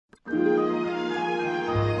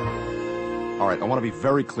All right, I want to be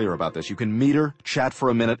very clear about this. You can meet her, chat for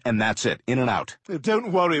a minute, and that's it. In and out.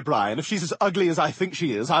 Don't worry, Brian. If she's as ugly as I think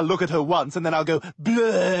she is, I'll look at her once and then I'll go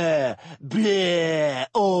bleh, bleh,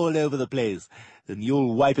 all over the place. And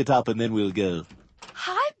you'll wipe it up and then we'll go.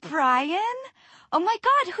 Hi, Brian. Oh, my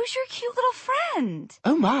God, who's your cute little friend?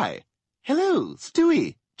 Oh, my. Hello,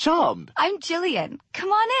 Stewie. Charmed. I'm Jillian. Come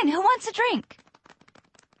on in. Who wants a drink?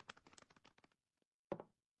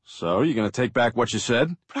 So, you gonna take back what you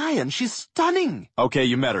said? Brian, she's stunning. Okay,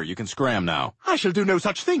 you met her. You can scram now. I shall do no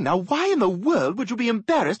such thing. Now, why in the world would you be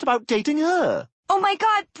embarrassed about dating her? Oh, my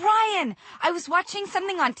God, Brian. I was watching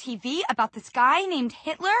something on TV about this guy named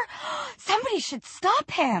Hitler. Somebody should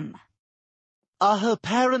stop him. Are her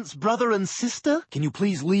parents brother and sister? Can you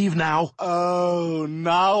please leave now? Oh,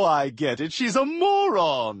 now I get it. She's a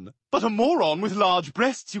moron. But a moron with large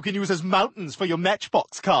breasts you can use as mountains for your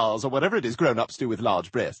Matchbox cars or whatever it is grown-ups do with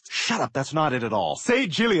large breasts. Shut up, that's not it at all. Say,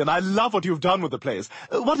 Jillian, I love what you've done with the place.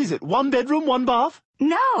 What is it, 1 bedroom, 1 bath?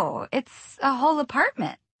 No, it's a whole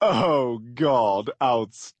apartment. Oh, God,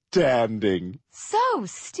 outstanding. So,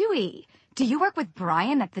 Stewie, do you work with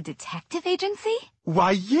Brian at the detective agency?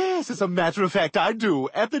 Why, yes, as a matter of fact, I do,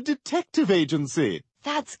 at the detective agency.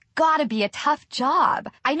 That's gotta be a tough job.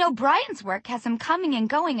 I know Brian's work has him coming and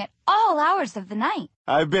going at all hours of the night.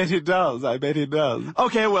 I bet it does, I bet it does.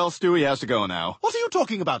 Okay, well, Stewie has to go now. What are you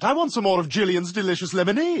talking about? I want some more of Jillian's delicious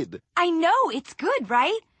lemonade. I know, it's good,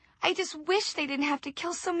 right? I just wish they didn't have to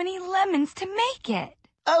kill so many lemons to make it.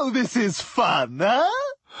 Oh, this is fun, huh?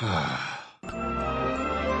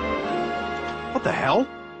 What the hell?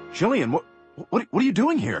 Jillian, what are you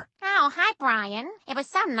doing here? Oh, hi, Brian. It was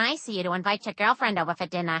so nice of you to invite your girlfriend over for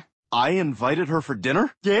dinner. I invited her for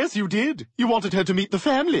dinner? Yes, you did. You wanted her to meet the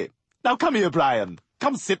family. Now come here, Brian.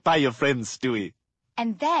 Come sit by your friend, Stewie.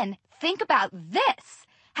 And then, think about this.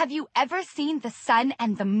 Have you ever seen the sun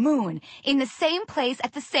and the moon in the same place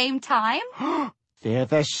at the same time? They're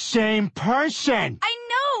the same person. I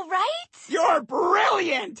know, right? You're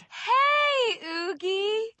brilliant. Hey,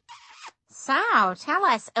 Oogie. So, tell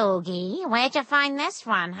us, Oogie, where'd you find this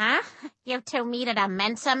one, huh? You two meet at a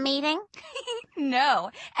Mensa meeting? No,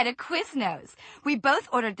 at a Quiznos. We both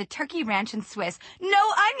ordered the turkey ranch and Swiss.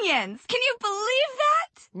 No onions! Can you believe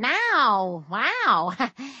that? No. Wow.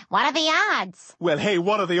 What are the odds? Well, hey,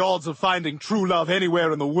 what are the odds of finding true love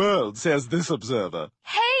anywhere in the world, says this observer.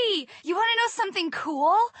 Hey, you want to know something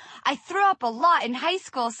cool? I threw up a lot in high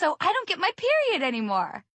school, so I don't get my period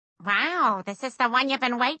anymore. Wow, this is the one you've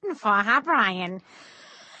been waiting for, huh, Brian?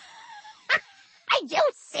 Are you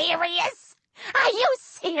serious? Are you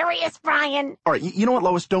serious, Brian? All right, you know what,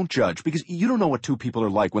 Lois? Don't judge, because you don't know what two people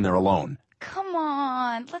are like when they're alone. Come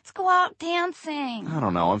on, let's go out dancing. I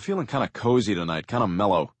don't know. I'm feeling kind of cozy tonight, kind of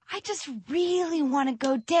mellow. I just really want to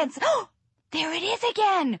go dance. Oh, there it is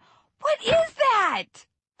again. What is that?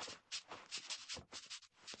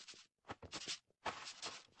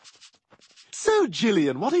 So,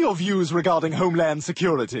 Jillian, what are your views regarding Homeland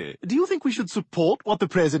Security? Do you think we should support what the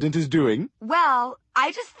president is doing? Well,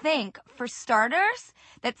 I just think, for starters,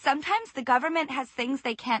 that sometimes the government has things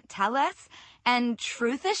they can't tell us, and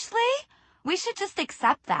truthishly, we should just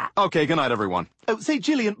accept that. Okay, good night, everyone. Oh, say,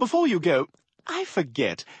 Jillian, before you go, I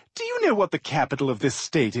forget. Do you know what the capital of this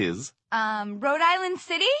state is? Rhode Island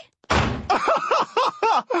City?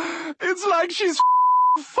 It's like she's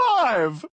 5.